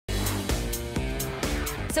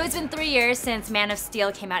So it's been 3 years since Man of Steel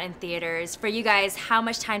came out in theaters. For you guys, how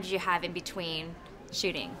much time did you have in between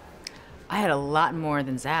shooting? I had a lot more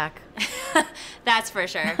than Zach. That's for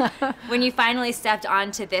sure. When you finally stepped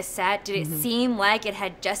onto this set, did it seem like it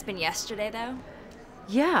had just been yesterday, though?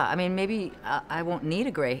 Yeah, I mean, maybe I won't need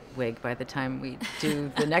a gray wig by the time we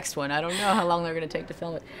do the next one. I don't know how long they're going to take to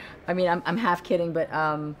film it. I mean, I'm half kidding, but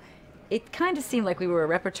it kind of seemed like we were a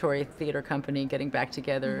repertory theater company getting back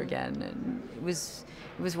together again, and it was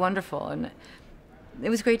wonderful. And it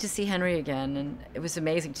was great to see Henry again, and it was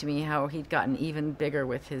amazing to me how he'd gotten even bigger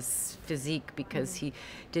with his physique because he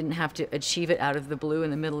didn't have to achieve it out of the blue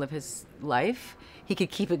in the middle of his life. He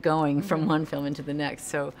could keep it going from one film into the next.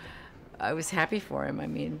 So I was happy for him. I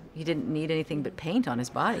mean, he didn't need anything but paint on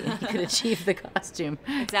his body, and he could achieve the costume.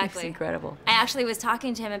 Exactly. It's incredible. I actually was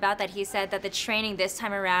talking to him about that. He said that the training this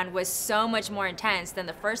time around was so much more intense than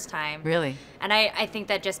the first time. Really? And I think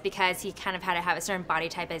that just because he kind of had to have a certain body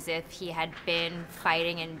type as if he had been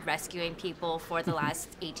fighting and rescuing people for the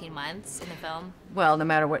last 18 months in the film. Well, no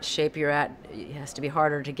matter what shape you're at, it has to be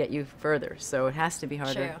harder to get you further, so it has to be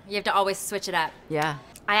harder. True. You have to always switch it up. Yeah.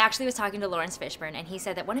 I actually was talking to Lawrence Fishburne, and he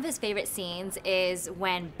said that one of his favorite scenes is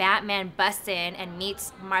when Batman busts in and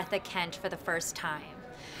meets Martha Kent for the first time.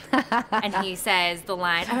 And he says the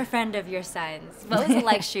line, "I'm a friend of your son's." What was it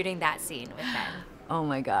like shooting that scene with Ben? Oh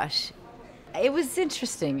my gosh. It was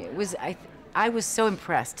interesting. It was I was so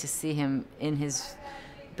impressed to see him in his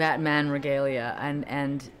Batman regalia,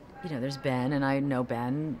 and you know, there's Ben, and I know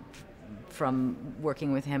Ben from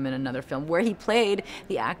working with him in another film where he played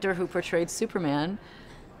the actor who portrayed Superman,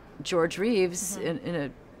 George Reeves, in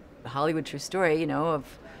a Hollywood true story, you know,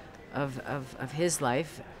 of his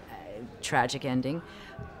life, tragic ending,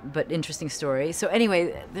 but interesting story. So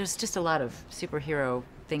anyway, there's just a lot of superhero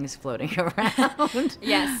things floating around.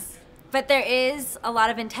 Yes. But there is a lot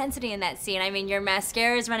of intensity in that scene. I mean, your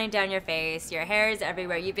mascara is running down your face, your hair is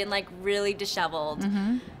everywhere, you've been like really disheveled.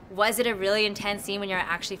 Was it a really intense scene when you were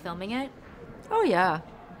actually filming it? Oh yeah,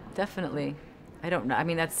 definitely. I don't know. I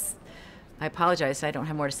mean, I apologize. I don't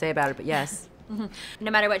have more to say about it, but yes.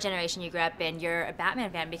 No matter what generation you grew up in, you're a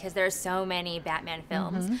Batman fan because there are so many Batman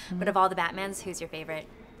films. But of all the Batmans, who's your favorite?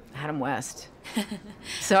 Adam West.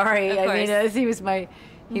 Sorry, I mean, he was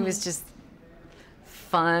he was just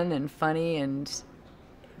fun and funny and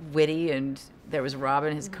witty, and there was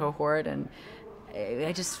Robin, his cohort, and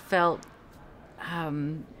I just felt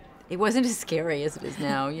it wasn't as scary as it is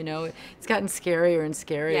now. You know, it's gotten scarier and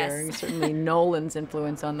scarier. Yes. And certainly Nolan's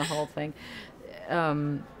influence on the whole thing.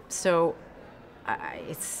 So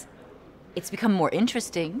it's become more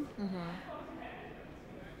interesting.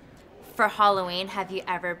 For Halloween, have you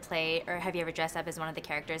ever played or have you ever dressed up as one of the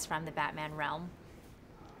characters from the Batman realm?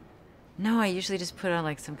 No, I usually just put on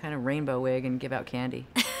like some kind of rainbow wig and give out candy.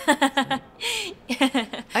 I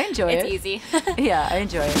enjoy it. It's easy. Yeah, I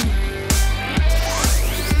enjoy it.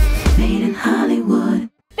 Made in Hollywood.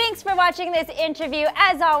 Thanks for watching this interview.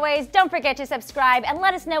 As always, don't forget to subscribe and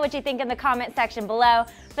let us know what you think in the comment section below.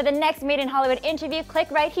 For the next Made in Hollywood interview, click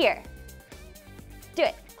right here. Do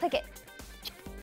it. Click it.